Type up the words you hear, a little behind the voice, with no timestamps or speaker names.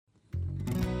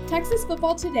Texas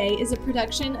Football Today is a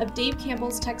production of Dave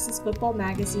Campbell's Texas Football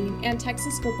Magazine and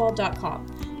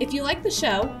TexasFootball.com. If you like the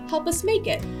show, help us make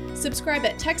it. Subscribe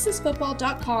at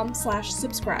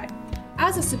TexasFootball.com/subscribe.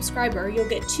 As a subscriber, you'll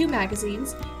get 2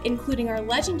 magazines, including our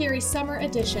legendary summer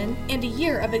edition and a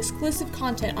year of exclusive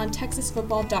content on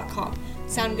TexasFootball.com.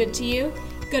 Sound good to you?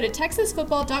 Go to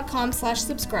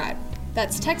TexasFootball.com/subscribe.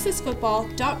 That's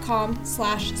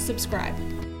TexasFootball.com/subscribe.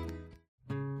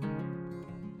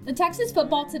 The Texas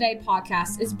Football Today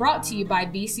podcast is brought to you by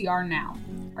VCR Now.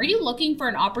 Are you looking for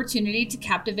an opportunity to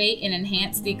captivate and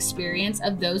enhance the experience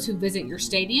of those who visit your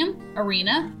stadium,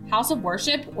 arena, house of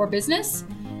worship, or business?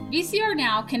 VCR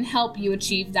Now can help you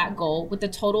achieve that goal with the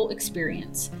total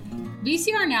experience.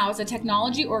 VCR Now is a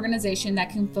technology organization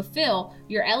that can fulfill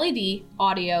your LED,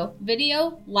 audio,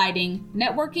 video, lighting,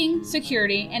 networking,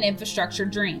 security, and infrastructure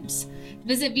dreams.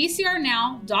 Visit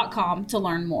VCRNow.com to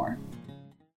learn more.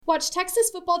 Watch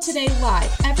Texas Football Today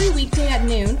live every weekday at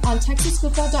noon on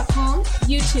TexasFootball.com,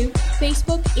 YouTube,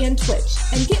 Facebook, and Twitch.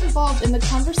 And get involved in the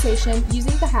conversation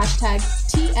using the hashtag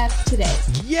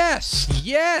TFToday.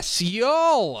 Yes,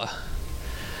 y'all.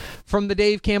 From the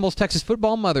Dave Campbell's Texas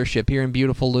Football Mothership here in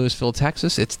beautiful Lewisville,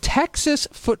 Texas, it's Texas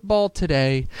Football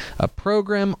Today, a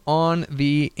program on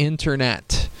the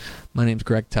internet. My name's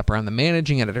Greg Tepper. I'm the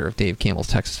managing editor of Dave Campbell's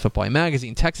Texas Football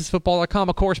Magazine, TexasFootball.com,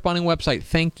 a corresponding website.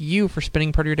 Thank you for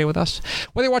spending part of your day with us.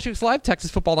 Whether you're watching us live,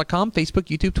 TexasFootball.com, Facebook,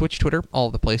 YouTube, Twitch, Twitter, all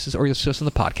of the places, or you'll see us on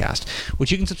the podcast,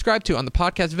 which you can subscribe to on the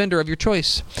podcast vendor of your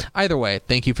choice. Either way,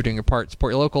 thank you for doing your part.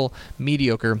 Support your local,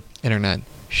 mediocre internet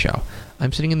show.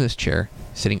 I'm sitting in this chair,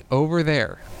 sitting over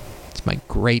there. It's my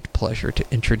great pleasure to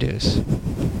introduce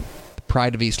the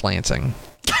pride of East Lansing.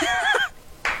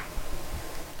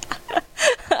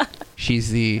 She's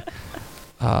the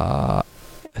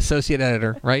associate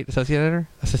editor, right? Associate editor?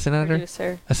 Assistant editor?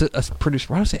 Producer.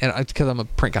 Producer. Why do I say editor? Because I'm a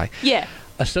print guy. Yeah.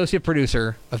 Associate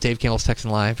producer of Dave Campbell's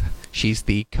Texan Live. She's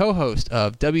the co-host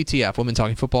of WTF, Women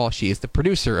Talking Football. She is the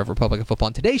producer of Republic of Football.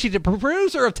 And today she's the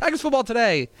producer of Texas Football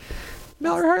Today.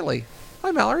 Mallory Hartley. Hi,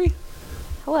 Mallory.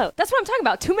 Hello. That's what I'm talking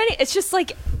about. Too many. It's just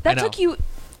like, that took you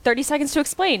 30 seconds to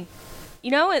explain. You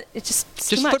know, it's just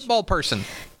too much. Football person.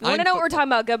 You want to know what we're talking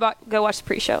about? Go watch the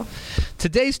pre-show.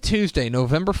 Today's Tuesday,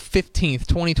 November 15th,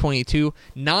 2022.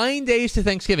 9 days to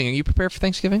Thanksgiving. Are you prepared for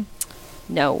Thanksgiving?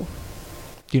 No.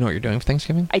 Do you know what you're doing for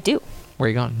Thanksgiving? I do. Where are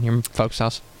you going? Your folks'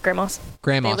 house? Grandma's.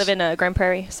 They live in Grand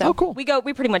Prairie. So oh, cool. We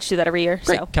pretty much do that every year.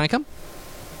 Great. So. Can I come?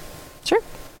 Sure.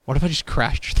 What if I just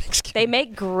crashed your Thanksgiving?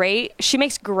 She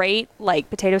makes great,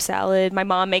 like, potato salad. My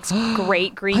mom makes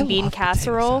great green bean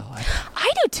casserole.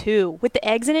 I do, too, with the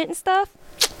eggs in it and stuff.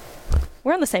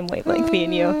 We're on the same wavelength, me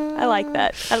and you. I like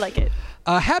that. I like it.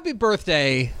 Happy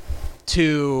birthday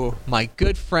to my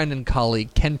good friend and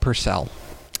colleague, Ken Purcell.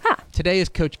 Today is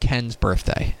Coach Ken's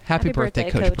birthday. Happy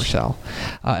birthday, Coach Purcell.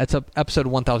 It's episode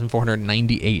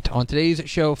 1498. On today's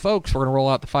show, folks, we're going to roll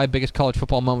out the 5 biggest college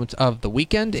football moments of the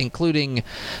weekend, including,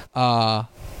 I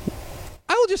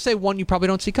will just say one you probably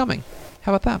don't see coming.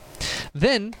 How about that?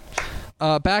 Then,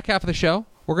 back half of the show,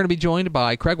 we're going to be joined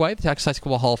by Craig White, the Texas High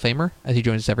School Hall of Famer, as he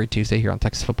joins us every Tuesday here on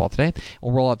Texas Football Today.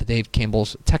 We'll roll out the Dave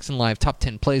Campbell's Texan Live Top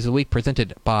 10 Plays of the Week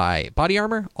presented by Body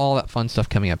Armor. All that fun stuff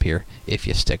coming up here if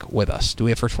you stick with us. Do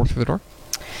we have first four through the door?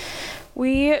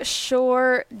 We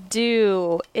sure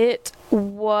do. It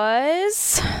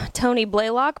was Tony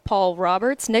Blaylock, Paul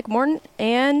Roberts, Nick Morton,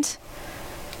 and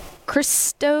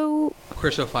Christo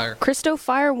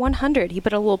Fire 100. He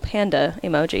put a little panda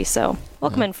emoji. So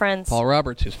welcome in, friends. Paul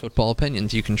Roberts, whose football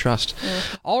opinions you can trust.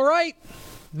 All right,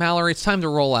 Mallory, it's time to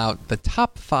roll out the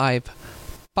top five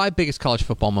biggest college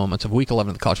football moments of Week 11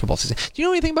 of the college football season. Do you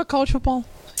know anything about college football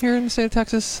here in the state of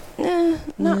Texas?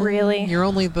 Not really. You're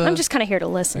only I'm just kind of here to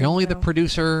listen. You're only the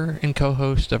producer and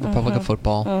co-host of Republic of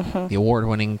Football, the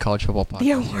award-winning college football podcast.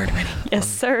 The award-winning, yes,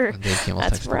 sir.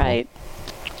 That's right.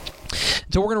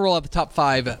 So we're going to roll out the top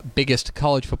 5 biggest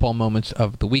college football moments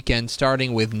of the weekend,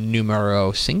 starting with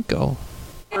numero 5.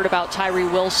 Heard about Tyree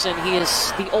Wilson. He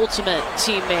is the ultimate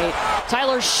teammate.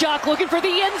 Tyler Shuck looking for the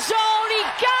end zone. He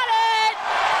got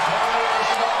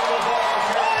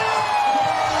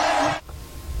it!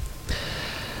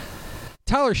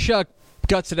 Tyler Shuck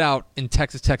guts it out in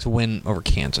Texas Tech's win over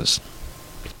Kansas.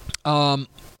 I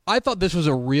thought this was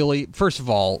a really, first of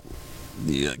all,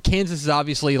 Kansas is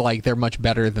obviously like they're much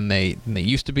better than they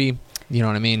used to be. You know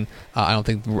what I mean? I don't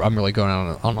think I'm really going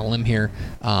on a limb here.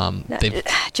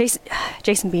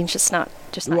 Jason Bean's just not.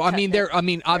 Well,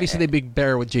 obviously they'd be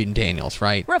better with Jaden Daniels,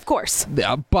 right? Well, of course.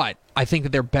 But I think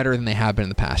that they're better than they have been in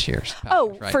the past years.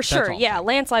 Right? For sure. Yeah,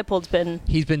 Lance Leipold's been.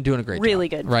 He's been doing a great job. Really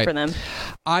good right? for them.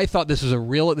 I thought this is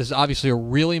obviously a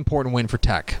really important win for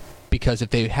Tech. because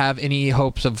if they have any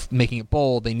hopes of making it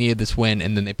bowl, they needed this win,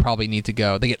 and then they probably need to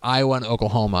go. They get Iowa and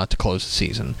Oklahoma to close the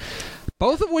season,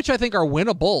 both of which I think are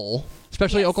winnable.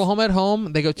 Especially Oklahoma at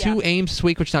home. They go 2 Ames this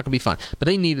week, which is not going to be fun. But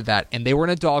they needed that, and they were in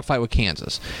a dogfight with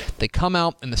Kansas. They come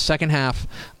out in the second half.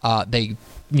 They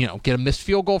get a missed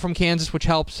field goal from Kansas, which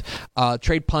helps,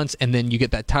 trade punts, and then you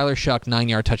get that Tyler Shuck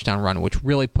 9-yard touchdown run, which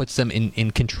really puts them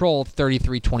in control,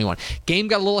 33-21. Game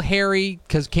got a little hairy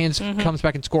because Kansas comes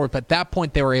back and scores, but at that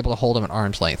point they were able to hold them at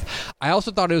arm's length. I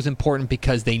also thought it was important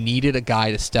because they needed a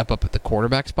guy to step up at the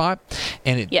quarterback spot,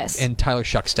 and Tyler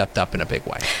Shuck stepped up in a big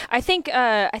way. I think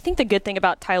the good thing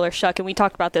about Tyler Shuck, and we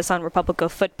talked about this on Republic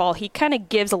of Football, he kind of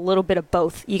gives a little bit of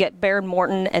both. You get Baron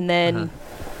Morton, and then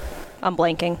I'm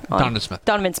blanking on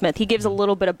Donovan Smith. He gives a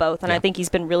little bit of both, and I think he's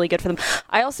been really good for them.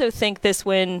 I also think this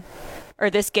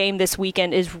game this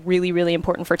weekend is really, really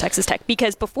important for Texas Tech,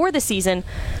 because before the season,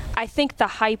 I think the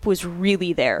hype was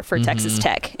really there for Texas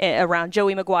Tech around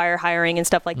Joey McGuire hiring and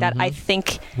stuff like that. I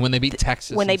think when they beat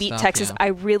Texas, I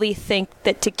really think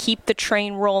that to keep the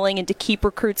train rolling and to keep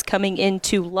recruits coming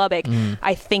into Lubbock,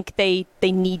 I think they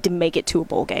need to make it to a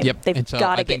bowl game. Yep. They've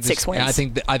got to get 6 wins.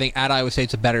 I think at Iowa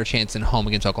State's a better chance than home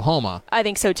against Oklahoma. I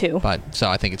think so too. So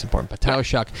I think it's important. But Tyler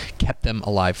Shuck kept them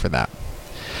alive for that.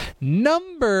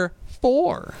 Number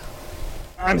 4.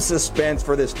 I'm suspense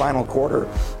for this final quarter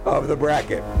of the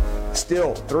bracket.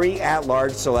 Still 3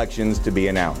 at-large selections to be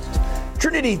announced.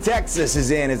 Trinity, Texas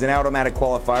is in as an automatic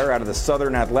qualifier out of the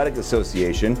Southern Athletic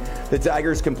Association. The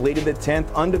Tigers completed the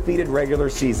 10th undefeated regular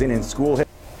season in school history,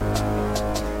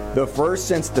 the first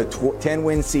since the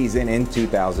 10-win season in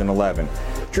 2011.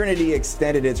 Trinity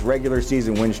extended its regular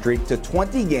season win streak to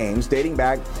 20 games, dating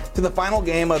back to the final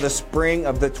game of the spring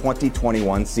of the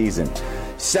 2021 season.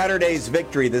 Saturday's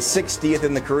victory, the 60th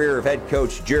in the career of head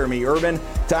coach Jeremy Urban,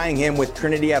 tying him with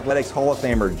Trinity Athletics Hall of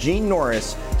Famer Gene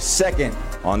Norris, second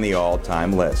on the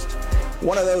all-time list.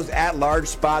 One of those at-large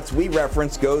spots we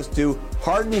reference goes to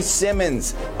Hardin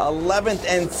Simmons, 11th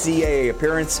NCAA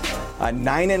appearance, a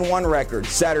 9-1 record.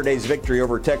 Saturday's victory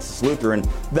over Texas Lutheran,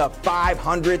 the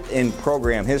 500th in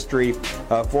program history.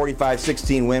 A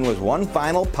 45-16 win was one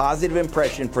final positive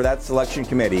impression for that selection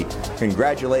committee.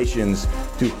 Congratulations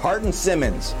to Hardin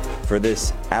Simmons for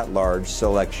this at-large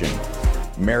selection.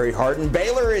 Mary Hardin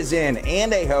Baylor is in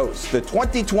and a host. The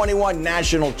 2021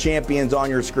 national champions on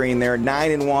your screen there,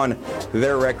 9-1,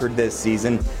 their record this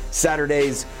season.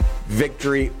 Saturday's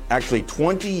victory, actually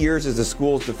 20 years as the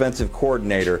school's defensive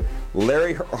coordinator.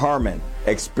 Larry Harmon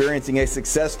experiencing a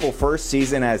successful first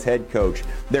season as head coach.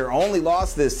 Their only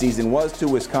loss this season was to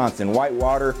Wisconsin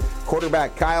Whitewater.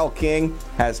 Quarterback Kyle King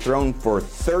has thrown for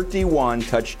 31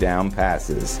 touchdown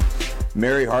passes.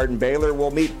 Mary Hardin Baylor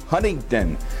will meet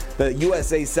Huntington, the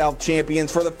USA South champions,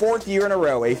 for the 4th year in a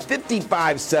row. A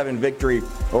 55-7 victory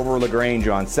over LaGrange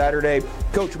on Saturday.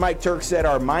 Coach Mike Turk said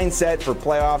our mindset for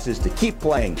playoffs is to keep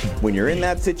playing. When you're in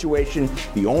that situation,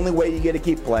 the only way you get to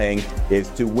keep playing is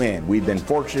to win. We've been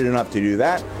fortunate enough to do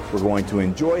that. We're going to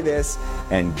enjoy this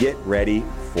and get ready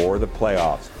for the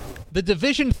playoffs. The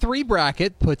Division III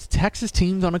bracket puts Texas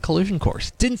teams on a collision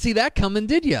course. Didn't see that coming,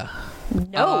 did you?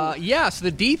 No. So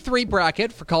the D3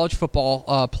 bracket for college football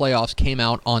playoffs came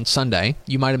out on Sunday.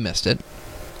 You might have missed it.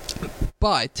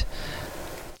 But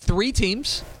 3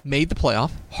 teams made the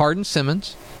playoff. Hardin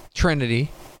Simmons, Trinity,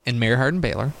 and Mary Hardin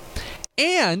Baylor.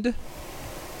 And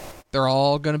they're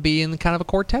all going to be in kind of a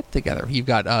quartet together. You've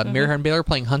got Mary Hardin Baylor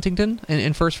playing Huntington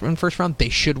in first round. They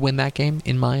should win that game,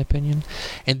 in my opinion.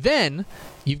 And then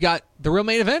you've got the real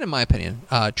main event, in my opinion.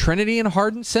 Trinity and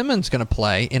Hardin Simmons going to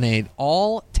play in an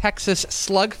all-Texas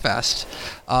slugfest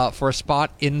for a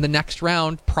spot in the next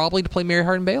round, probably to play Mary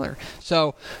Hardin Baylor.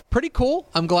 So pretty cool.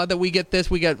 I'm glad that we get this.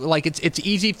 We get it's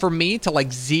easy for me to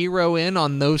zero in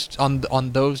on those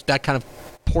that kind of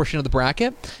portion of the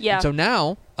bracket. Yeah. And so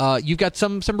now you've got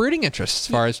some rooting interest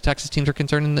as far as Texas teams are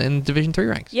concerned in Division III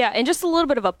ranks. Yeah, and just a little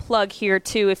bit of a plug here,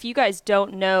 too. If you guys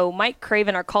don't know, Mike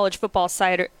Craven, our college football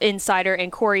insider,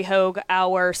 and Corey Hogue,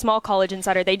 our small college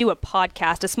insider, they do a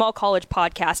small college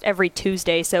podcast every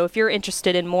Tuesday. So if you're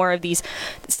interested in more of these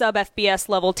sub-FBS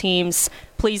level teams,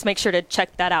 please make sure to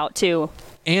check that out, too.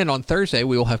 And on Thursday,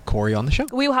 we will have Corey on the show.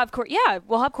 We'll have Corey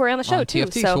on the show, on too.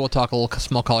 TFT, so we'll talk a little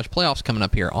small college playoffs coming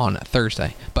up here on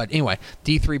Thursday. But anyway,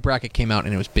 D3 bracket came out,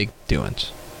 and it was big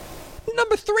doings.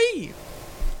 Number 3.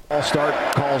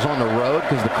 All-start calls on the road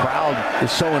because the crowd is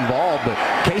so involved, but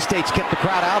K-State's kept the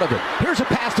crowd out of it. Here's a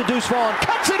pass to Deuce Vaughn.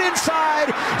 Cuts it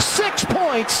inside. 6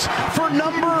 points for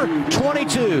number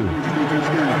 22.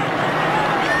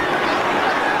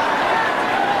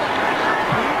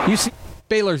 You see,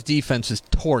 Baylor's defense is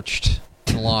torched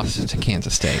in the loss to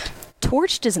Kansas State.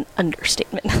 torched is an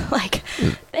understatement. Like,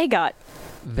 they got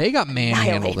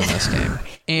manhandled in this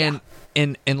game.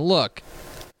 And look,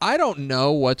 I don't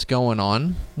know what's going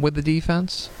on with the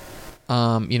defense.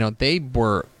 They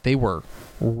were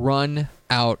run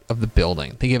out of the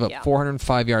building. They gave up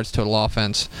 405 yards total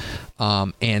offense,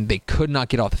 and they could not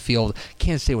get off the field.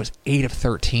 Kansas State was 8 of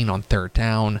 13 on third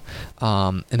down,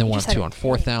 and then 1 of 2 on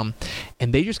fourth down.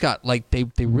 And they just got they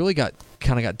really got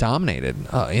dominated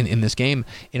in this game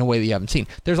in a way that you haven't seen.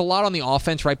 There's a lot on the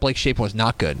offense, right? Blake Shapen was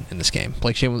not good in this game.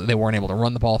 Blake Shapen, they weren't able to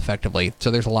run the ball effectively. So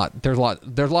there's a lot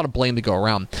of blame to go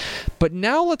around. But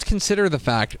now let's consider the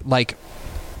fact,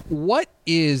 what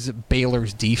is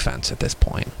Baylor's defense at this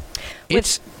point?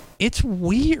 It's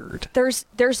weird.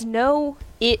 There's no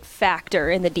it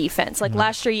factor in the defense. Like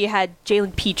last year, you had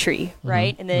Jalen Petrie,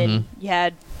 right, and then you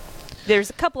had.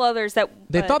 There's a couple others that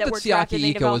they thought that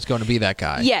Siaki Iko was going to be that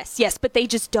guy. Yes, but they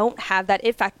just don't have that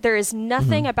it factor. There is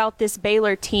nothing about this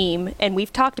Baylor team, and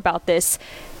we've talked about this,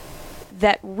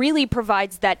 that really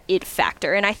provides that it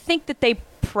factor. And I think that they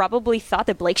probably thought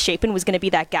that Blake Shapen was going to be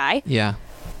that guy. Yeah,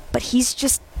 but he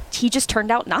just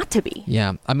turned out not to be.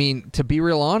 Yeah, I mean, to be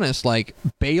real honest,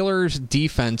 Baylor's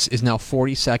defense is now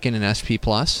 42nd in SP+,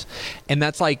 and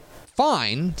that's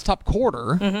fine. It's top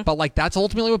quarter, but that's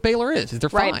ultimately what Baylor is. They're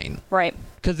fine, right?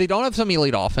 Because they don't have some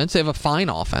elite offense. They have a fine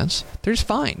offense. They're just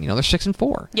fine. They're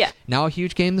 6-4. Yeah. Now a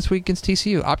huge game this week against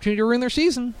TCU. Opportunity to ruin their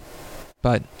season,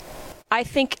 but I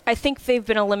think they've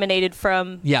been eliminated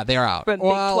from. Yeah, they're out. From Big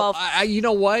 12. You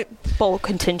know what? Bowl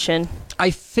contention. I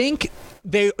think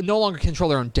they no longer control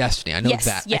their own destiny. I know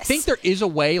that. Yes. I think there is a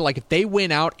way, if they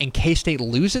win out and K-State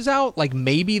loses out,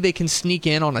 maybe they can sneak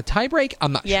in on a tiebreak.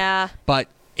 I'm not sure. But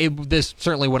this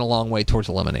certainly went a long way towards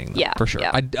eliminating them, for sure.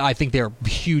 Yeah. I think they're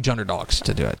huge underdogs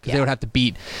to do it, because they would have to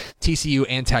beat TCU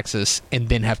and Texas and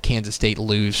then have Kansas State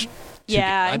lose.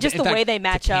 Yeah, and just the way they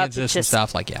match up. Kansas and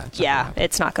stuff,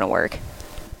 it's not going to work.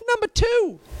 Number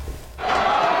 2.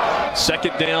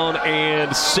 2nd down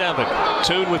and 7.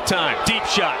 Tune with time. Deep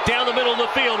shot. Down the middle of the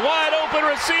field. Wide open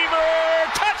receiver.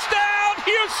 Touchdown,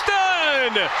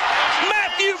 Houston!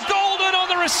 Matthew Golden on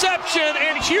the reception,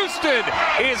 and Houston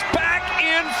is back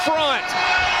in front.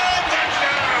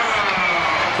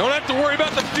 Don't have to worry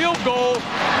about the field goal.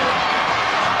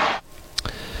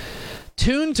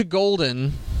 Tune to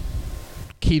Golden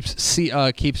keeps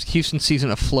Houston's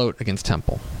season afloat against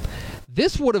Temple.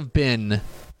 This would have been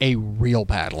a real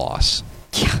bad loss.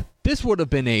 Yeah. This would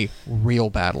have been a real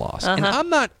bad loss. And I'm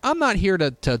not here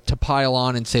to pile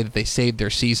on and say that they saved their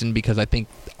season, because I think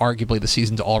arguably the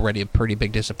season's already a pretty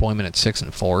big disappointment at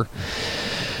 6-4.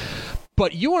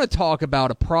 But you want to talk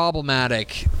about a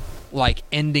problematic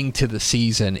ending to the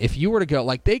season. If you were to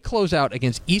go, they close out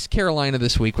against East Carolina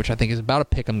this week, which I think is about a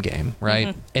pick'em game,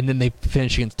 right? And then they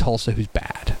finish against Tulsa, who's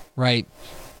bad, right?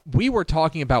 We were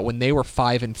talking about when they were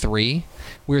 5-3,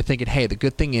 we were thinking, hey, the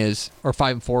good thing is, or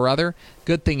 5-4 rather,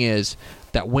 good thing is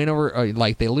that win over,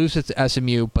 they lose to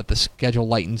SMU, but the schedule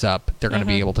lightens up. They're going to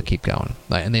be able to keep going,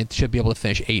 and they should be able to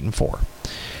finish 8-4.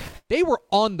 They were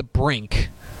on the brink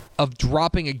of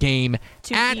dropping a game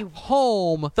at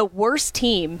home. The worst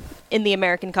team in the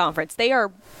American Conference. They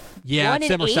are. Yeah, it's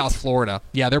them or South Florida.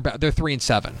 Yeah, they're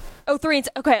 3-7. Oh, 3-7.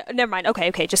 Okay, never mind.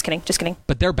 Okay, just kidding.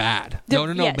 But they're bad. No.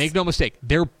 Yes. Make no mistake.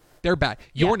 They're bad.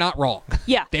 You're not wrong.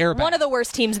 Yeah, they're bad. One of the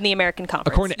worst teams in the American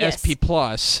Conference. According to SP+,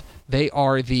 they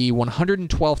are the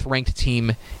 112th ranked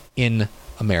team in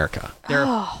America.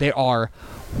 They are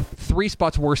 3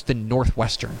 spots worse than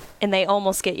Northwestern. And they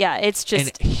almost get, it's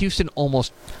just. And Houston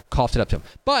almost coughed it up to them.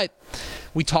 But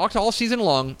we talked all season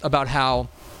long about how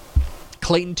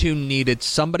Clayton Tune needed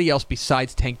somebody else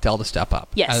besides Tank Dell to step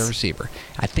up as a receiver.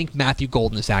 I think Matthew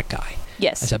Golden is that guy.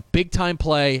 Yes. It's a big-time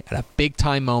play at a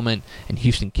big-time moment, and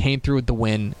Houston came through with the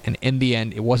win, and in the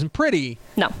end, it wasn't pretty.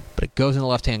 No. But it goes in the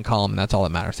left-hand column, and that's all that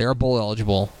matters. They are bowl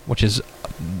eligible, which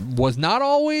was not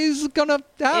always going to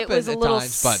happen at times. It was a little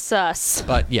sus.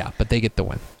 But they get the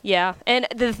win. Yeah, and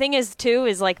the thing is, too,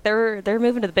 is they're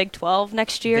moving to the Big 12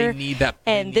 next year. They need that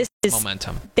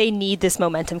momentum. They need this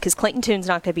momentum, because Clayton Tune's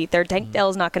not going to be there. Tank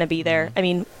Dell's not going to be there. I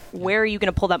mean, where are you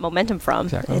going to pull that momentum from?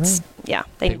 Exactly right. Yeah,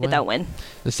 they needed that win.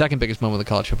 The second biggest moment of the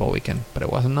college football weekend, but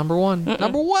it wasn't number 1.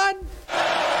 Number 1!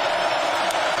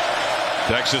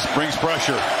 Texas brings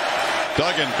pressure.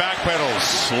 Duggan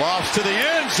backpedals, lofts to the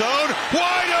end zone,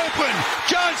 wide open,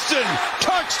 Johnston,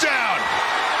 touchdown!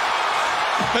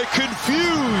 A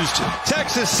confused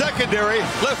Texas secondary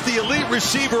left the elite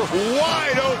receiver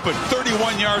wide open,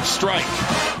 31-yard strike.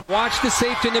 Watch the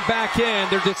safety in the back end.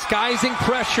 They're disguising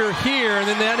pressure here, and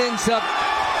then that ends up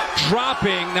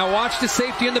dropping. Now watch the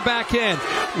safety in the back end.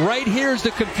 Right here is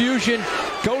the confusion.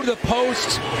 Go to the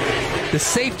post. The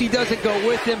safety doesn't go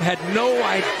with him. Had no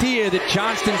idea that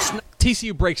Johnston...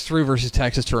 TCU breaks through versus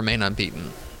Texas to remain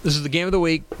unbeaten. This is the game of the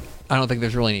week. I don't think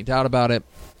there's really any doubt about it.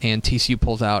 And TCU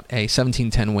pulls out a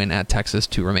 17-10 win at Texas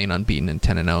to remain unbeaten and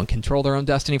 10-0 and control their own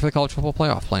destiny for the college football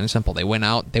playoff. Plain and simple. They win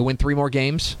out. They win 3 more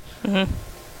games. Mm-hmm.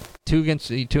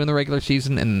 2 in the regular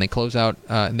season, and then they close out.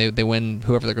 And they win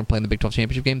whoever they're going to play in the Big 12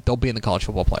 championship game. They'll be in the college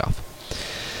football playoff.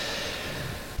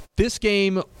 This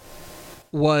game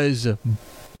was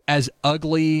as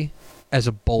ugly as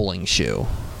a bowling shoe.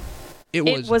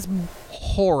 It was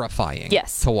horrifying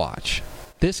to watch.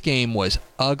 This game was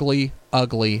ugly,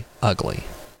 ugly, ugly.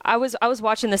 I was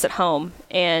watching this at home,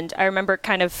 and I remember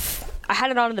I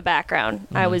had it on in the background.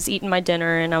 Mm-hmm. I was eating my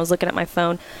dinner, and I was looking at my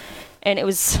phone, and it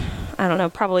was, I don't know,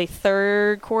 probably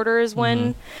third quarter is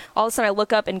when all of a sudden I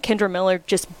look up, and Kendra Miller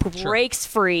just breaks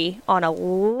free on a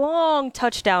long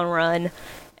touchdown run,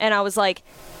 and I was like,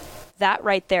 that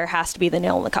right there has to be the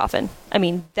nail in the coffin. I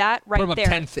mean, that right there. Put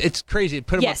him up 10. It's crazy.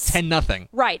 Put him up 10-0.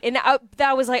 Right. And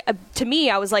that was like, to me,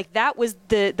 I was like, that was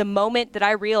the moment that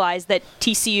I realized that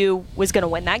TCU was going to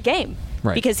win that game.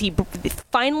 Right. Because he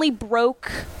finally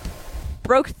broke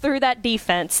through that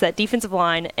defensive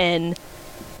line, and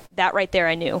that right there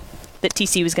I knew that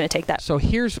TCU was going to take that. So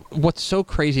here's what's so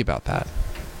crazy about that.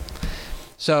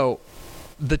 So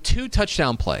the 2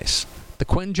 touchdown plays, the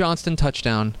Quentin Johnston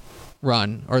touchdown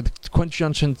run, or the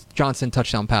Quentin Johnston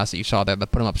touchdown pass that you saw there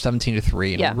that put him up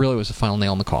 17-3, and it really was the final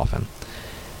nail in the coffin.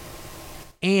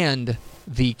 And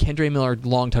the Kendra Miller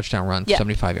long touchdown run,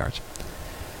 75 yards.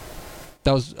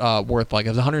 That was worth it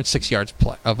was 106 yards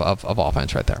of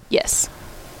offense right there. Yes.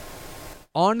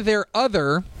 On their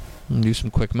other, let me do some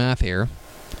quick math here,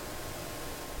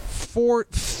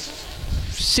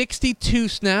 62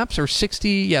 snaps, or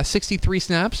 63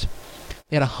 snaps,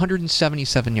 they had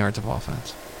 177 yards of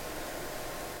offense.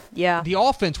 Yeah. The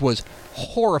offense was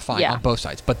horrifying on both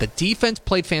sides, but the defense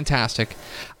played fantastic.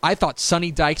 I thought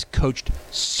Sonny Dykes coached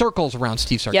circles around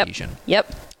Steve Sarkisian.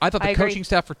 Yep. I thought the coaching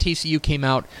staff for TCU came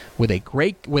out with a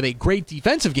great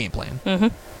defensive game plan.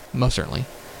 Mm-hmm. Most certainly.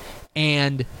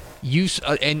 And you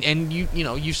saw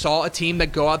a team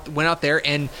that went out there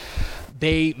and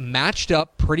they matched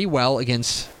up pretty well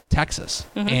against Texas.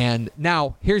 Mm-hmm. And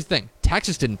now here's the thing: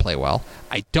 Texas didn't play well.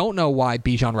 I don't know why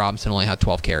Bijan Robinson only had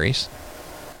 12 carries.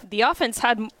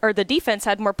 The defense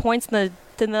had more points than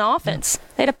the offense.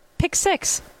 They had a pick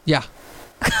 6. Yeah.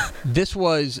 This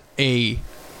was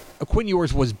Quinn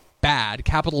Ewers was bad,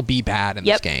 capital B bad in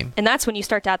this game. And that's when you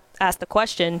start to ask the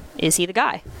question, is he the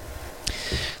guy?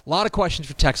 A lot of questions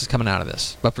for Texas coming out of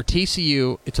this. But for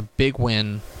TCU, it's a big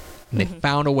win. And they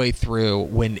found a way through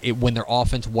when their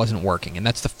offense wasn't working. And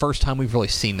that's the first time we've really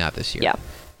seen that this year. Yeah.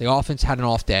 The offense had an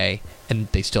off day, and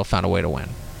they still found a way to win.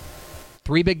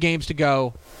 3 big games to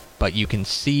go, but you can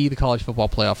see the college football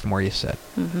playoff from where you sit.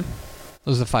 Mm-hmm.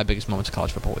 Those are the 5 biggest moments of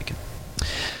college football weekend.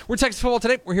 We're Texas Football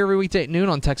Today. We're here every weekday at noon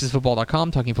on TexasFootball.com,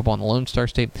 talking football in the Lone Star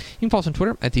State. You can follow us on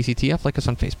Twitter at DCTF, like us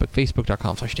on Facebook,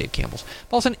 Facebook.com/Dave Campbell's.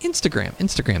 Follow us on Instagram,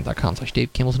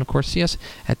 Instagram.com/Dave Campbell's, and of course, see us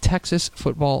at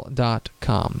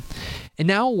TexasFootball.com. And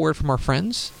now, a word from our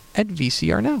friends at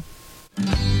VCR Now.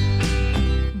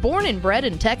 Born and bred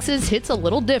in Texas hits a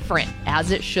little different,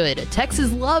 as it should.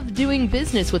 Texans love doing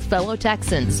business with fellow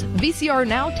Texans. VCR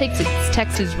Now takes its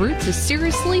Texas roots as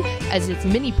seriously as its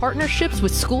many partnerships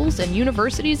with schools and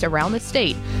universities around the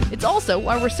state. It's also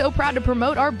why we're so proud to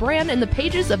promote our brand in the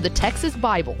pages of the Texas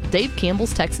Bible, Dave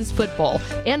Campbell's Texas Football,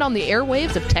 and on the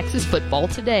airwaves of Texas Football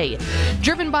Today.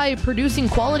 Driven by producing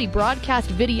quality broadcast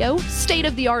video,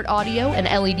 state-of-the-art audio, and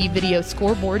LED video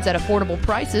scoreboards at affordable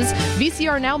prices,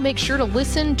 VCR Now makes sure to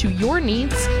listen to your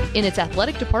needs in its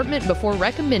athletic department before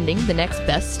recommending the next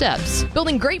best steps.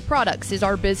 Building great products is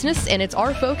our business, and it's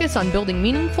our focus on building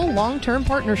meaningful, long-term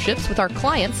partnerships with our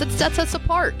clients that sets us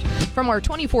apart. From our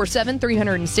 24/7,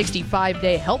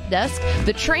 365-day help desk,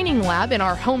 the training lab in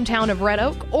our hometown of Red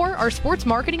Oak, or our sports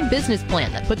marketing business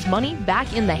plan that puts money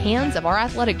back in the hands of our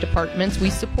athletic departments we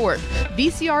support,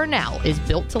 VCR Now is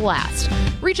built to last.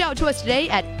 Reach out to us today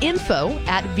at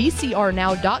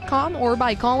info@vcrnow.com or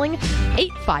by calling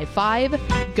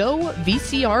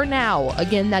 855-GO-VCR-NOW.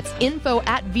 Again, that's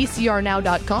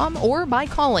info@vcrnow.com or by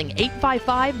calling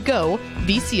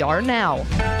 855-GO-VCR-NOW.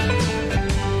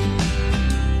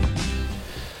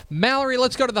 Mallory,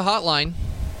 let's go to the hotline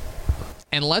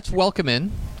and let's welcome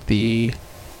in the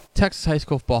Texas High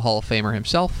School Football Hall of Famer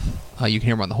himself. You can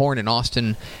hear him on the Horn in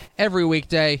Austin every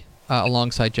weekday.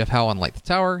 Alongside Jeff Howell on Light the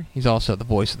Tower. He's also the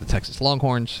voice of the Texas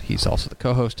Longhorns. He's also the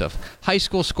co-host of High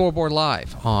School Scoreboard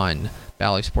Live on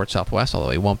Valley Sports Southwest, although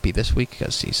he won't be this week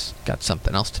because he's got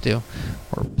something else to do.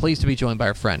 We're pleased to be joined by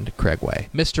our friend, Craig Way.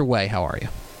 Mr. Way, how are you?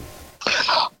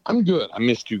 I'm good. I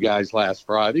missed you guys last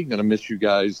Friday. Going to miss you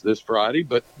guys this Friday,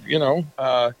 but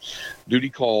duty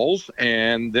calls,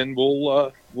 and then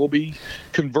we'll be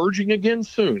converging again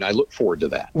soon. I look forward to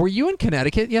that. Were you in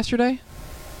Connecticut yesterday?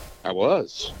 I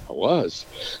was.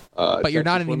 But you're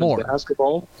not anymore.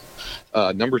 Basketball,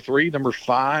 number 3, number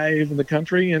 5 in the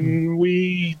country, and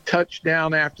we touched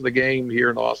down after the game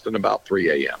here in Austin about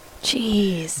 3 a.m.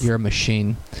 Jeez. You're a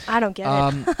machine. I don't get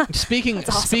it.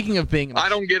 Speaking of being, I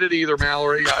don't get it either,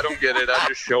 Mallory. I don't get it. I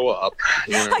just show up.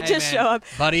 I just show up,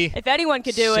 buddy. If anyone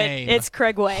could do it, it's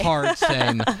Craig Way. Hard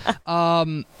same.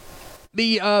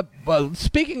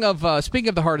 Speaking of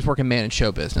the hardest working man in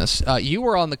show business, you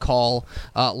were on the call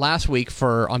last week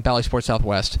on Bally Sports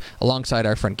Southwest alongside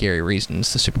our friend Gary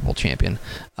Reasons, the Super Bowl champion,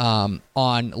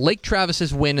 on Lake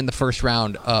Travis's win in the first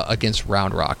round against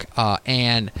Round Rock,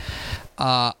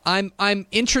 I'm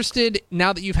interested,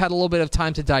 now that you've had a little bit of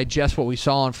time to digest what we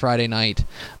saw on Friday night,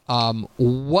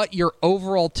 what your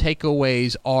overall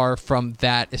takeaways are from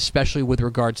that, especially with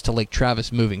regards to Lake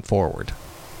Travis moving forward.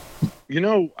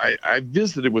 I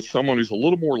visited with someone who's a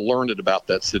little more learned about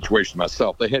that situation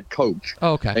myself. The head coach,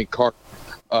 Hank Carr,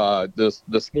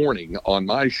 this morning on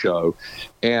my show,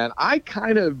 and I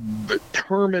kind of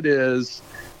term it as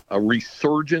a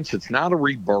resurgence. It's not a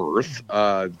rebirth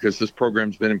because this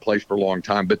program's been in place for a long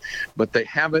time, but they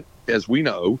haven't, as we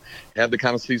know, had the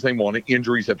kind of season they wanted.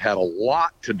 Injuries have had a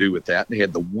lot to do with that. They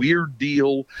had the weird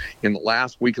deal in the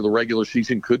last week of the regular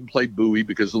season, couldn't play Bowie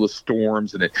because of the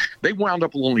storms, and they wound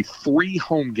up with only 3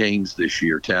 home games this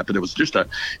year, Tap, and it was just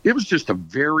a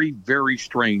very, very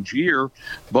strange year.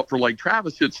 But for Lake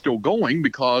Travis, it's still going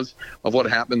because of what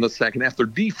happened in the second half. Their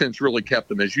defense really kept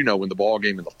them, as you know, in the ball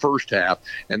game in the first half,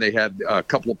 and they had a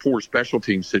couple of poor special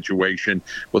teams situation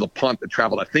with a punt that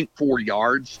traveled, I think, 4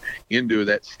 yards into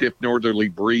that stiff northerly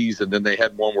breeze, and then they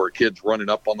had one where a kid's running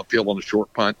up on the field on a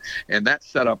short punt, and that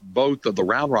set up both of the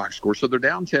Round Rock scores. So they're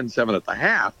down 10-7 at the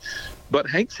half. But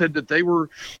Hank said that they were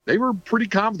pretty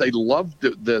confident. They loved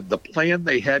the plan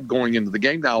they had going into the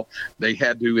game. Now they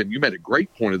had to, and you made a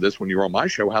great point of this when you were on my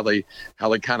show, how they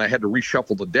kind of had to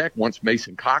reshuffle the deck once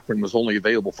Mason Cochran was only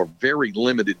available for very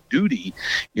limited duty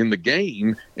in the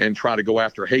game, and try to go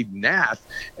after Hayden Nath,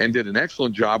 and did an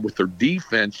excellent job with their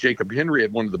defense. Jacob Henry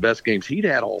had one of the best games he'd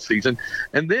had all season.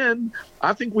 And then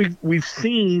I think we've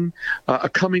seen a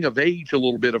coming of age a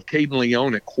little bit of Caden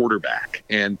Leone at quarterback,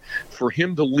 and for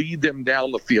him to lead them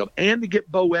down the field and to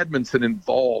get Bo Edmondson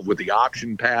involved with the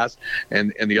option pass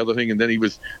and the other thing. And then he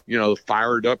was, the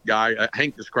fired up guy.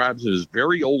 Hank describes it as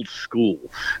very old school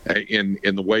in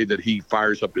the way that he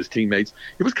fires up his teammates.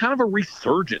 It was kind of a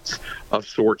resurgence of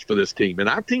sorts for this team. And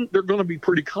I think they're going to be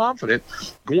pretty confident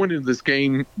going into this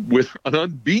game with an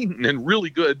unbeaten and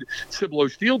really good Cibolo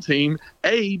Steel team,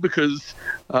 A, because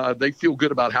they feel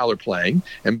good about how they're playing,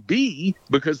 and B,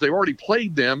 because they already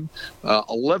played them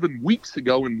 11 weeks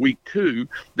ago in week 2.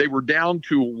 They were down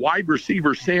to wide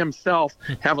receiver Sam Self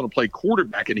having to play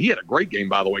quarterback, and he had a great game,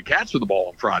 by the way, catching the ball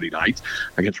on Friday nights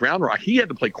against Round Rock. He had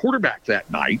to play quarterback that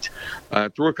night,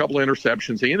 threw a couple of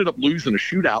interceptions. They ended up losing a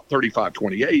shootout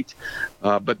 35-28,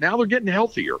 but now they're getting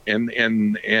healthier,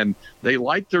 and they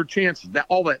like their chances.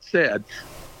 All that said,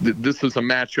 this is a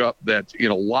matchup that in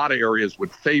a lot of areas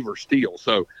would favor Steel.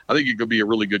 So I think it could be a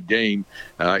really good game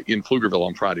in Pflugerville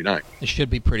on Friday night. It should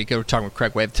be pretty good. We're talking with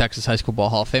Craig Way, the Texas High School Ball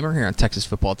Hall of Famer, here on Texas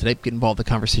Football Today. Get involved in the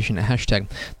conversation at hashtag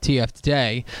TF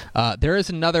Today. There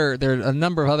are a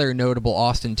number of other notable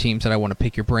Austin teams that I want to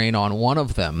pick your brain on. One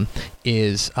of them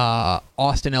is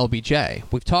Austin LBJ.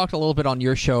 We've talked a little bit on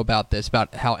your show about this,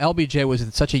 about how LBJ was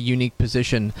in such a unique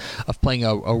position of playing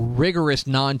a rigorous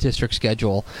non-district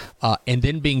schedule and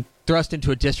then being thrust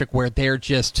into a district where they're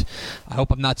just, I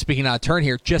hope I'm not speaking out of turn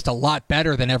here, just a lot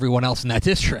better than everyone else in that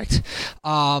district.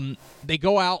 They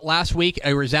go out last week,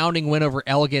 a resounding win over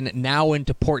Elgin, now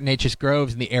into Port Neches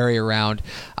Groves and the area around.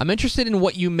 I'm interested in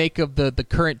what you make of the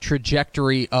current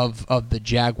trajectory of the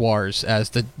Jaguars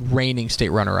as the reigning state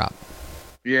runner-up.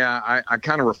 Yeah, I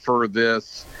kind of refer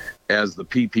this as the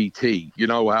PPT. You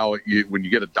know how when you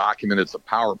get a document, it's a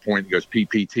PowerPoint, it goes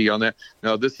PPT on that.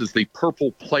 No, this is the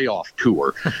Purple Playoff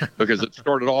Tour because it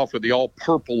started off with the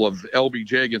all-purple of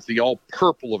LBJ against the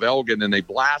all-purple of Elgin, and they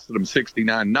blasted them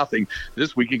 69-0.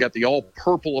 This week you got the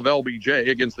all-purple of LBJ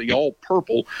against the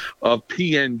all-purple of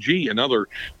PNG, another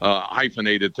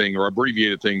hyphenated thing or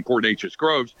abbreviated thing, Port Neches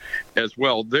Groves as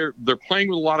well. They're playing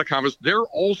with a lot of confidence. They're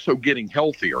also getting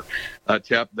healthier,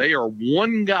 Tep. They are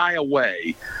one guy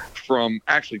away from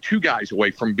actually 2 guys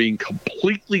away from being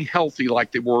completely healthy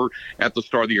like they were at the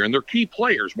start of the year. And they're key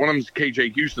players. One of them is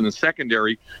KJ Houston, the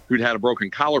secondary, who'd had a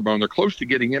broken collarbone. They're close to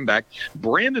getting him back.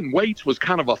 Brandon Waits was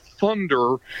kind of a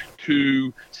thunder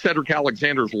to Cedric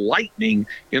Alexander's lightning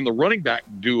in the running back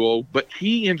duo, but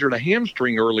he injured a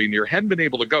hamstring early in the year, hadn't been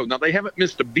able to go. Now, they haven't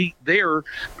missed a beat there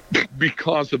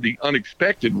because of the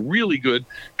unexpected, really good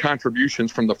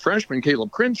contributions from the freshman,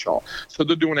 Caleb Crenshaw. So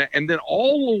they're doing that. And then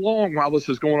all along while this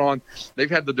is going on, they've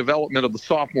had the development of the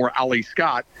sophomore Ali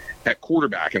Scott at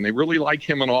quarterback, and they really like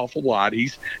him an awful lot.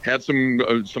 He's had some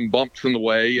bumps in the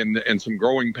way and some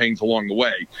growing pains along the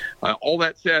way. All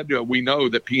that said, we know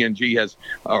that PNG has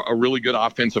a really good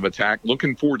offensive attack.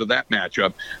 Looking forward to that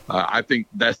matchup. I think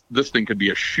this thing could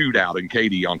be a shootout in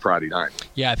Katy on Friday night.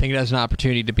 Yeah, I think it has an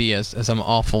opportunity to be, as I'm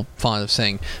awful fond of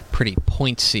saying, pretty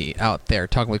pointsy out there.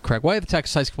 Talking with Craig White, the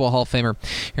Texas High School Hall of Famer,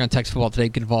 here on Texas Football Today.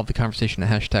 Get involved in the conversation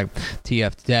at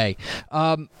 #TF Today.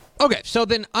 Okay, so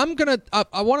then I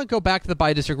want to go back to the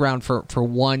bi-district round for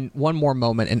one more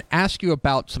moment and ask you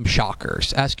about some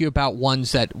shockers. Ask you about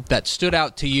ones that stood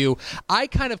out to you. I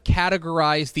kind of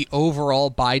categorize the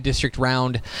overall bi-district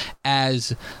round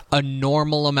as a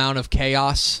normal amount of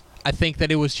chaos. I think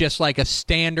that it was just like a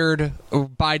standard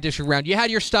bi-district round. You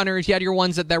had your stunners, you had your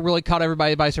ones that really caught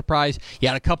everybody by surprise. You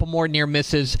had a couple more near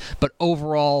misses, but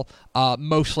overall,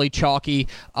 mostly chalky.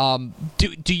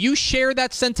 Do you share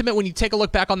that sentiment when you take a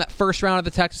look back on that first round of the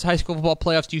Texas High School Football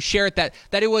Playoffs? Do you share it that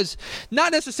it was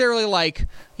not necessarily like,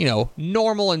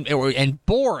 normal and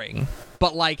boring,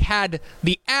 but like had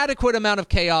the adequate amount of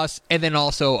chaos and then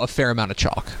also a fair amount of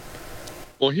chalk?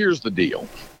 Well, here's the deal.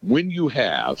 When you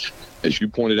have, as you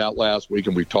pointed out last week,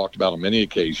 and we've talked about on many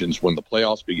occasions, when the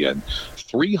playoffs begin,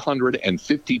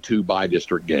 352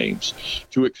 bi-district games,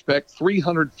 to expect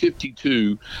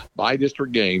 352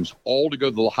 bi-district games all to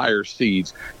go to the higher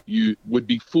seeds, you would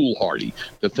be foolhardy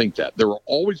to think that. There are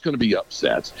always going to be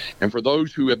upsets. And for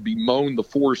those who have bemoaned the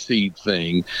 4-seed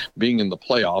thing being in the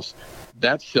playoffs,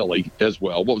 that's silly as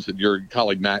well. What was it? Your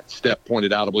colleague Matt Stepp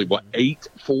pointed out, I believe, 8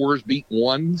 4s beat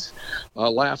 1s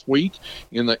last week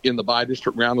in the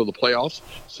bi-district round of the playoffs.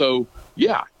 So,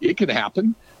 yeah, it could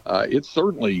happen. It's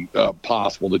certainly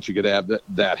possible that you could have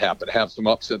that happen, have some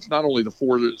upsets, not only the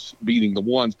 4s beating the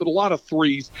 1s, but a lot of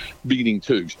 3s beating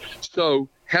 2s. So,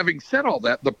 having said all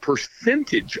that, the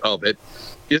percentage of it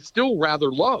is still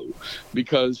rather low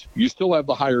because you still have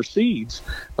the higher seeds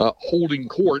holding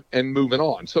court and moving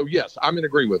on. So, yes, I'm in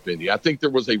agreement with Vinny. I think there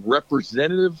was a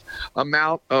representative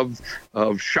amount of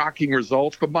shocking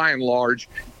results, but by and large,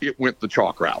 it went the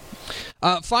chalk route.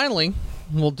 Finally,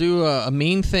 we'll do a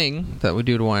mean thing that we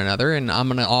do to one another, and I'm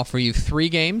going to offer you 3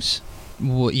 games.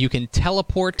 You can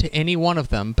teleport to any one of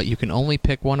them, but you can only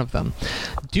pick one of them.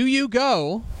 Do you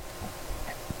go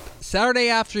Saturday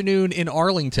afternoon in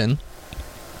Arlington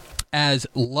as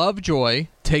Lovejoy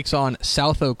takes on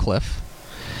South Oak Cliff?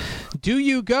 Do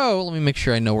you go, let me make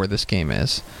sure I know where this game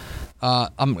is, because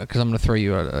I'm going to throw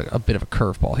you a bit of a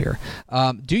curveball here.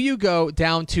 Do you go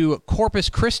down to Corpus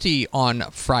Christi on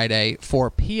Friday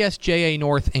for PSJA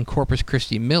North and Corpus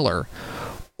Christi Miller?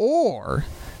 Or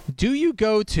do you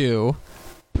go to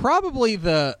probably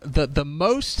the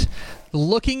most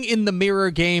looking in the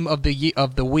mirror game of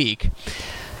the week,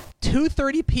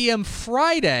 2:30 p.m.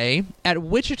 Friday at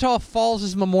Wichita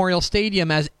Falls' Memorial Stadium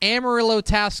as Amarillo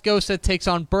Tascosa takes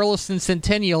on Burleson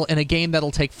Centennial in a game that'll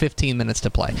take 15 minutes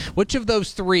to play. Which of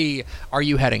those 3 are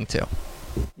you heading to?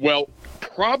 Well,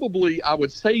 probably I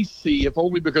would say C, if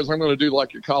only because I'm going to do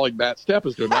like your colleague Matt Stepp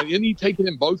is doing. Right? Isn't he taking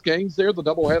in both games there, the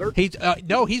doubleheader?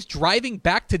 No, he's driving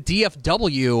back to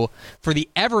DFW for the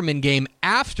Everman game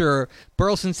after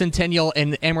Burleson Centennial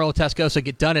and Amarillo Tascosa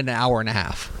get done in an hour and a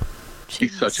half.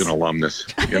 He's such an alumnus,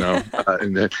 yeah.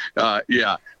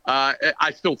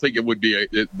 I still think it would be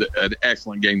an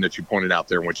excellent game that you pointed out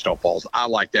there in Wichita Falls. I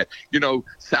like that.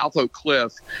 South Oak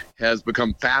Cliff has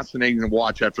become fascinating to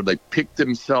watch after they picked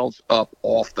themselves up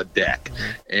off the deck.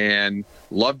 And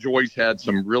Lovejoy's had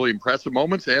some really impressive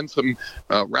moments and some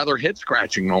rather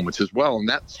head-scratching moments as well. And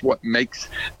that's what makes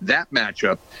that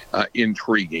matchup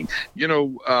intriguing.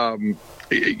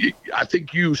 I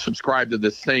think you subscribe to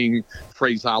the same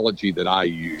phraseology that I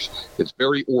use. It's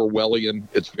very Orwellian.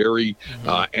 It's very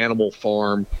Animal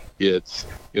Farm. It's,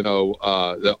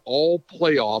 all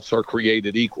playoffs are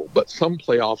created equal, but some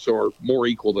playoffs are more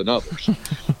equal than others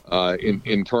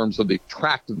in terms of the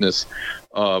attractiveness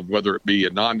whether it be a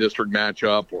non-district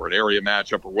matchup or an area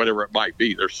matchup or whatever it might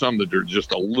be. There's some that are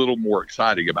just a little more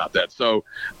exciting about that. So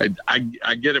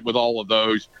I get it with all of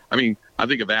those. I mean, I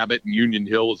think of Abbott and Union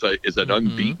Hill as an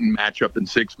unbeaten matchup in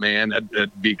 6-man.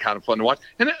 That'd be kind of fun to watch.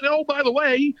 And oh, by the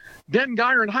way, Denton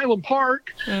Guyer and Highland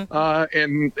Park.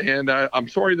 And I'm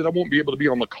sorry that I won't be able to be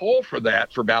on the call for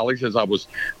that for Bally's as I was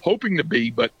hoping to be,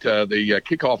 but the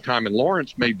kickoff time in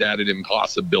Lawrence made that an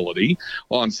impossibility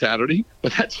on Saturday.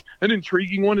 But that's an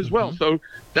intriguing one as well. So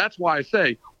that's why I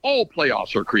say all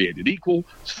playoffs are created equal.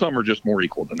 Some are just more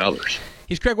equal than others.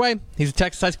 He's Craig Way. He's a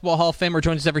Texas High School Football Hall of Famer.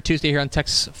 Joins us every Tuesday here on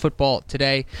Texas Football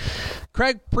Today.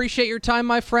 Craig, appreciate your time,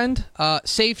 my friend.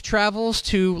 Safe travels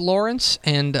to Lawrence,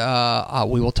 and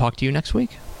we will talk to you next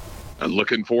week.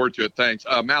 Looking forward to it. Thanks.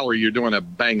 Mallory, you're doing a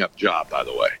bang-up job, by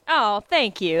the way. Oh,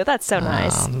 thank you. That's so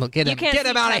nice. Get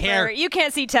him out of here. You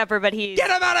can't see Tepper, but he's...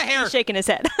 Get him out of here! He's shaking his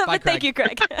head. But thank you,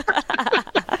 Craig.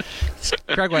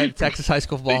 Craig White, Texas High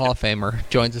School Football Hall of Famer,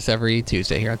 joins us every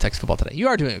Tuesday here on Texas Football Today. You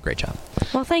are doing a great job.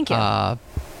 Well, thank you. I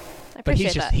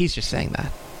appreciate that. He's just saying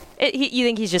that. You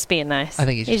think he's just being nice? I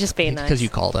think he's just being nice. Because you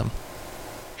called him.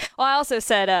 Well, I also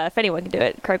said if anyone can do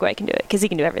it, Craig White can do it because he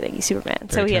can do everything. He's Superman.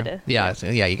 Very He true. had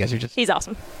to. Yeah, you guys are just... He's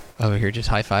awesome. Over here just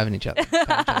high-fiving each other,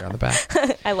 patting each other on the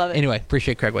back. I love it. Anyway,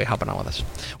 appreciate Craig Way hopping on with us.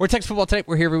 We're Texas Football Today.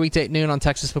 We're here every weekday at noon on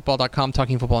TexasFootball.com,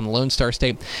 talking football in the Lone Star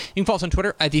State. You can follow us on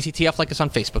Twitter at DCTF, like us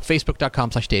on Facebook,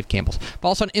 Facebook.com/Dave Campbells.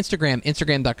 Follow us on Instagram,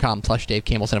 Instagram.com/Dave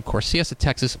Campbells. And, of course, see us at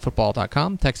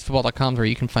TexasFootball.com. TexasFootball.com is where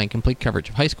you can find complete coverage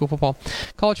of high school football,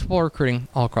 college football recruiting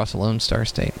all across the Lone Star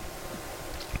State.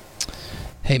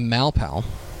 Hey, Malpal.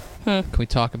 Can we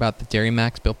talk about the Dairy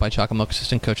Max built by Chocolate Milk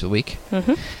Assistant Coach of the Week?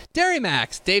 Dairy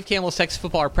Max, Dave Campbell's Texas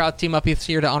Football, our proud team up this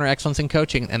year to honor excellence in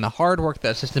coaching and the hard work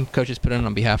that assistant coaches put in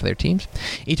on behalf of their teams.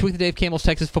 Each week, the Dave Campbell's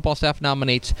Texas Football staff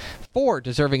nominates 4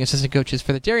 deserving assistant coaches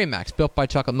for the Dairy Max built by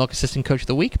Chocolate Milk Assistant Coach of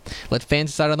the Week. Let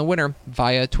fans decide on the winner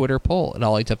via Twitter poll. It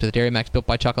all leads up to the Dairy Max built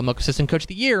by Chocolate Milk Assistant Coach of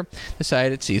the Year,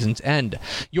 decided at season's end.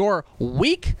 Your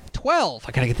Week 12,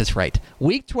 I gotta get this right,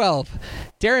 Week 12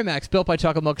 Dairy Max built by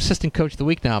Chocolate Milk Assistant Coach of the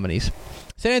Week nominees.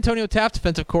 San Antonio Taft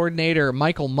defensive coordinator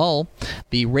Michael Mull.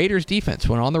 The Raiders defense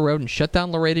went on the road and shut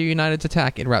down Laredo United's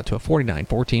attack en route to a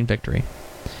 49-14 victory.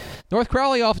 North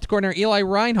Crowley offensive coordinator Eli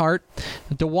Reinhardt.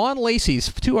 DeJuan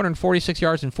Lacey's 246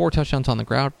 yards and 4 touchdowns on the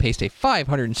ground paced a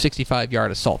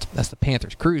 565-yard assault as the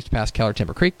Panthers cruised past Keller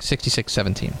Timber Creek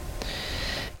 66-17.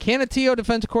 Canutillo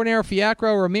defensive coordinator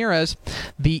Fiacro Ramirez.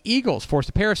 The Eagles forced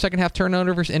a pair of second-half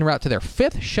turnovers en route to their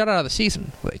 5th shutout of the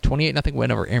season with a 28-0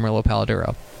 win over Amarillo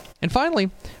Paladuro. And finally,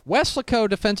 Weslaco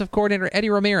defensive coordinator Eddie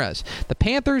Ramirez. The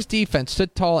Panthers' defense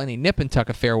stood tall in a nip-and-tuck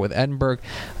affair with Edinburgh,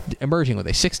 emerging with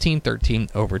a 16-13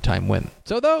 overtime win.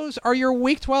 So those are your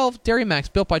Week 12 Dairy Max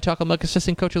built by Chocolate Milk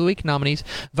Assistant Coach of the Week nominees.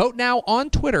 Vote now on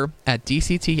Twitter at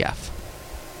DCTF.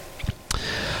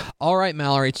 All right,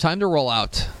 Mallory, it's time to roll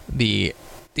out the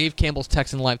Dave Campbell's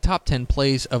Texan Live Top 10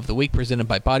 Plays of the Week presented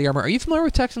by Body Armor. Are you familiar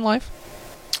with Texan Live?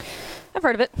 I've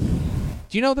heard of it.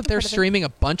 Do you know that they're streaming a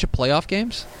bunch of playoff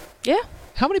games? Yeah.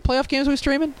 How many playoff games are we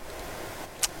streaming?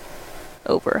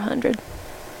 Over 100.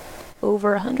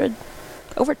 Over 100.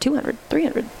 Over 200.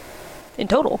 300. In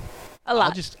total. A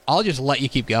lot. I'll just let you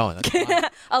keep going.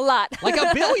 A lot. Like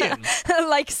a billion.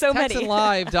 Like so many.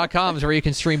 TexanLive.com is where you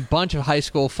can stream a bunch of high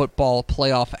school football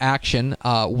playoff action.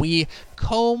 We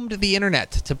combed the internet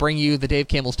to bring you the Dave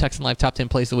Campbell's Texan Live Top 10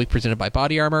 Plays of the Week presented by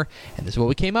Body Armor. And this is what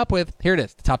we came up with. Here it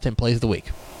is, the Top 10 Plays of the Week.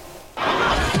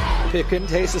 Pickens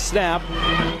takes a snap,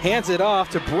 hands it off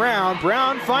to Brown.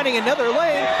 Brown finding another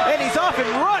lane, and he's off and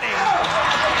running.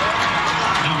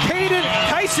 Caden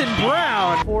Tyson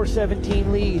Brown.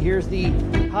 4-17 lead. Here's the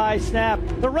high snap.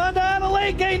 The run down the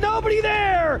lane gate. Nobody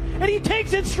there, and he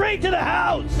takes it straight to the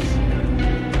house.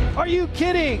 Are you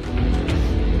kidding?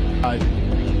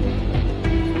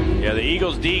 Yeah, the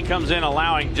Eagles D comes in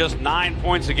allowing just 9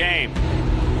 points a game.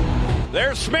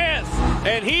 There's Smith,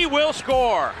 and he will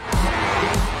score.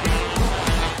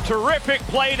 Terrific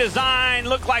play design.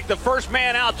 Looked like the first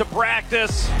man out to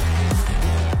practice.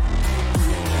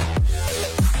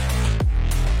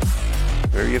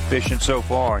 Very efficient so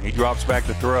far, and he drops back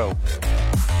to throw.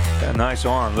 Got a nice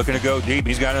arm. Looking to go deep.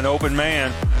 He's got an open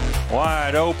man.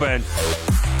 Wide open.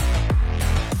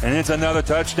 And it's another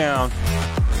touchdown.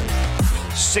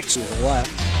 6 to the left.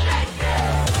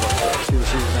 Two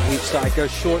receivers on each side.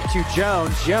 Goes short to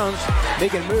Jones. Jones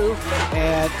making a move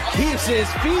and keeps his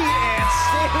feet and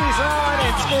stays on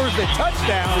and scores the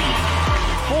touchdown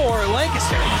for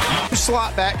Lancaster.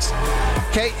 Slot backs.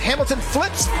 Okay, Hamilton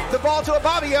flips the ball to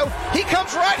Ababio. He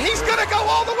comes right. He's going to go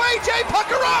all the way. Jay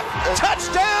Pucker up.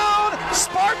 Touchdown,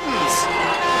 Spartans.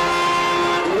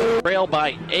 Trail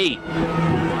by 8.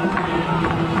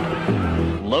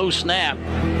 Low snap.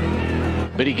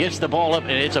 But he gets the ball up,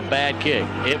 and it's a bad kick.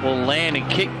 It will land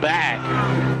and kick back.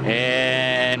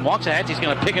 And Waxahachie's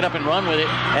going to pick it up and run with it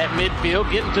at midfield.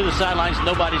 Getting to the sidelines,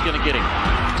 nobody's going to get him.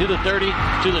 To the 30,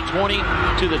 to the 20,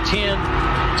 to the 10.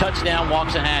 Touchdown,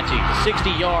 Waxahachie. 60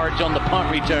 yards on the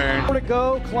punt return. To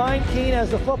go, Klein Keene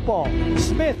has the football.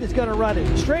 Smith is going to run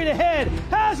it straight ahead.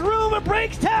 Has room and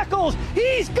breaks tackles.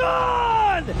 He's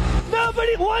gone!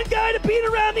 Nobody, one guy to beat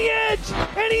around the edge,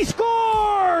 and he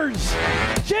scores!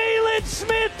 Jalen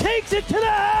Smith takes it to the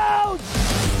house!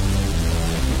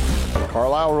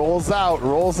 Carlisle rolls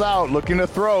out, looking to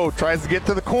throw, tries to get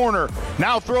to the corner,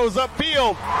 now throws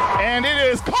upfield, and it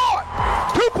is caught!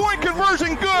 2-point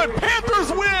conversion good,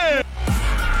 Panthers win!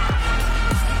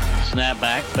 Snap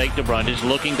back, fake to Brundage,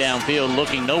 looking downfield,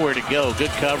 looking nowhere to go. Good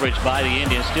coverage by the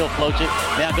Indians, still floats it,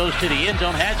 now goes to the end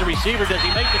zone, has a receiver, does he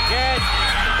make the catch?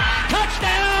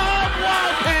 Touchdown,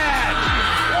 Wildcats!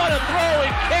 What a throw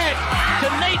and catch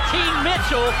to Nathan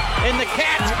Mitchell, and the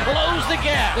Cats close the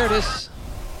gap. There it is.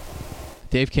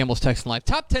 Dave Campbell's Texan Life.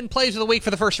 Top 10 plays of the week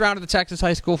for the first round of the Texas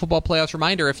High School Football Playoffs.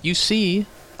 Reminder, if you see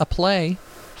a play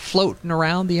floating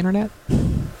around the internet,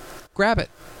 grab it.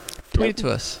 Tweet it to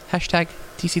us. Hashtag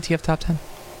TCTF Top 10.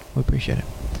 We appreciate it.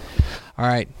 All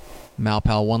right,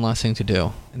 Malpal, one last thing to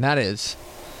do, and that is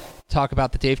talk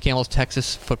about the Dave Campbell's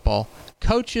Texas Football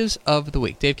Coaches of the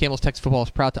Week. Dave Campbell's Texas Football is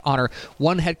proud to honor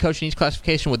one head coach in each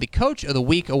classification with the Coach of the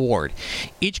Week award.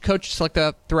 Each coach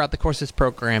selected throughout the course of this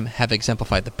program have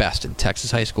exemplified the best in Texas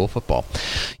high school football.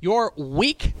 Your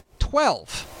Week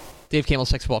 12 Dave Campbell's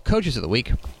Texas Football Coaches of the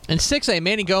Week. In 6A,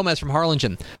 Manny Gomez from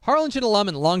Harlingen. Harlingen alum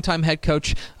and longtime head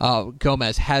coach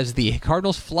Gomez has the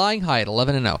Cardinals flying high at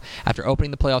 11-0 after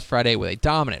opening the playoffs Friday with a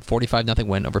dominant 45-0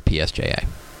 win over PSJA.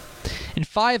 In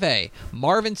 5A,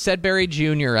 Marvin Sedbury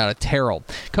Jr. out of Terrell.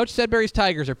 Coach Sedbury's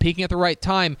Tigers are peaking at the right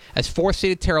time as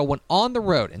fourth-seeded Terrell went on the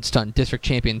road and stunned district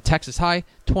champion Texas High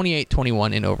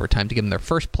 28-21 in overtime to give them their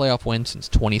first playoff win since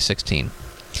 2016.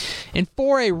 In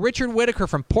 4A, Richard Whitaker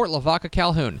from Port Lavaca,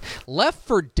 Calhoun, left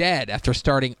for dead after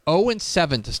starting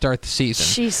 0-7 to start the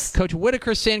season. Jeez. Coach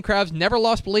Whitaker's Sand Crabs never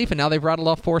lost belief, and now they've rattled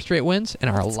off 4 straight wins and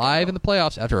are alive in the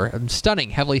playoffs after a stunning,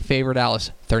 heavily favored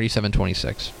Alice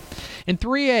 37-26. In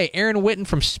 3A, Aaron Witten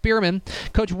from Spearman.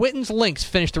 Coach Witten's Lynx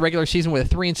finished the regular season with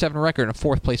a 3-7 record and a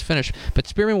fourth-place finish, but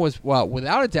Spearman was,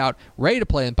 without a doubt, ready to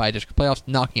play in bi-district playoffs,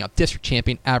 knocking out district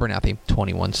champion Abernathy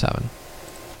 21-7.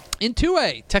 In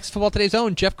 2A, Texas Football Today's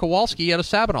own Jeff Kowalski out of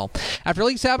Sabinal. After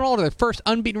leading Sabinal to their first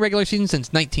unbeaten regular season since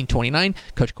 1929,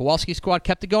 Coach Kowalski's squad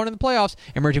kept it going in the playoffs,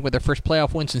 emerging with their first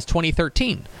playoff win since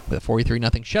 2013 with a 43-0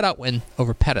 shutout win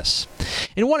over Pettis.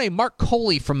 In 1A, Mark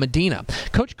Coley from Medina.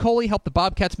 Coach Coley helped the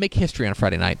Bobcats make history on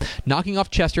Friday night, knocking off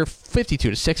Chester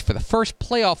 52-6 for the first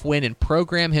playoff win in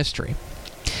program history.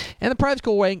 And the private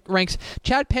school ranks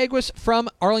Chad Peguis from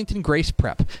Arlington Grace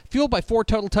Prep. Fueled by 4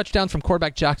 total touchdowns from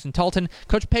quarterback Jackson Talton,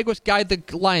 Coach Peguis guided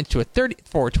the Lions to a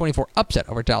 34-24 upset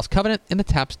over Dallas Covenant in the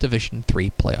TAPS Division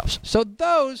III playoffs. So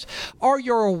those are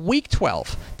your Week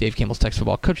 12 Dave Campbell's Texas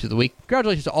Football Coaches of the Week.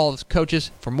 Congratulations to all of the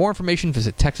coaches. For more information,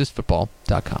 visit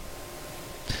texasfootball.com.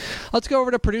 Let's go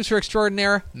over to producer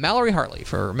extraordinaire Mallory Hartley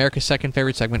for America's second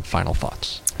favorite segment, Final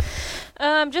Thoughts.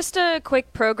 Just a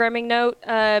quick programming note.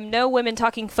 No women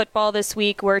talking football this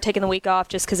week. We're taking the week off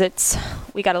just because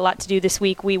we got a lot to do this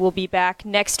week. We will be back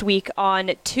next week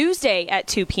on Tuesday at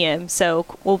 2 p.m. So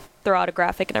we'll throw out a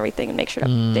graphic and everything and make sure to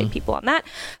update people on that.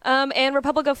 And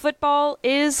Republic of Football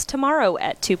is tomorrow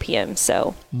at 2 p.m.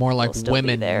 So more like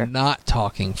women not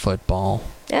talking football.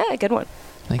 Yeah, good one.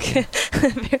 Thank you.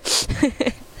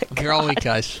 I'm here all week,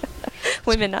 guys.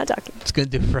 Women not talking. It's going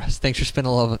to do it for us. Thanks for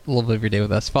spending a little bit of your day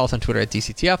with us. Follow us on Twitter at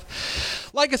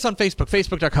DCTF. Like us on Facebook,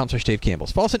 Facebook.com/Dave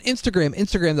Campbell's. Follow us on Instagram,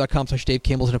 Instagram.com/Dave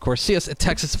Campbell's. And, of course, see us at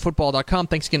TexasFootball.com.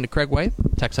 Thanks again to Craig Way,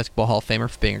 Texas High School Hall of Famer,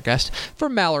 for being our guest. For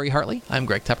Mallory Hartley, I'm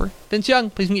Greg Tepper. Vince Young,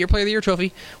 please meet your Player of the Year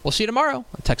trophy. We'll see you tomorrow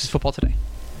on Texas Football Today.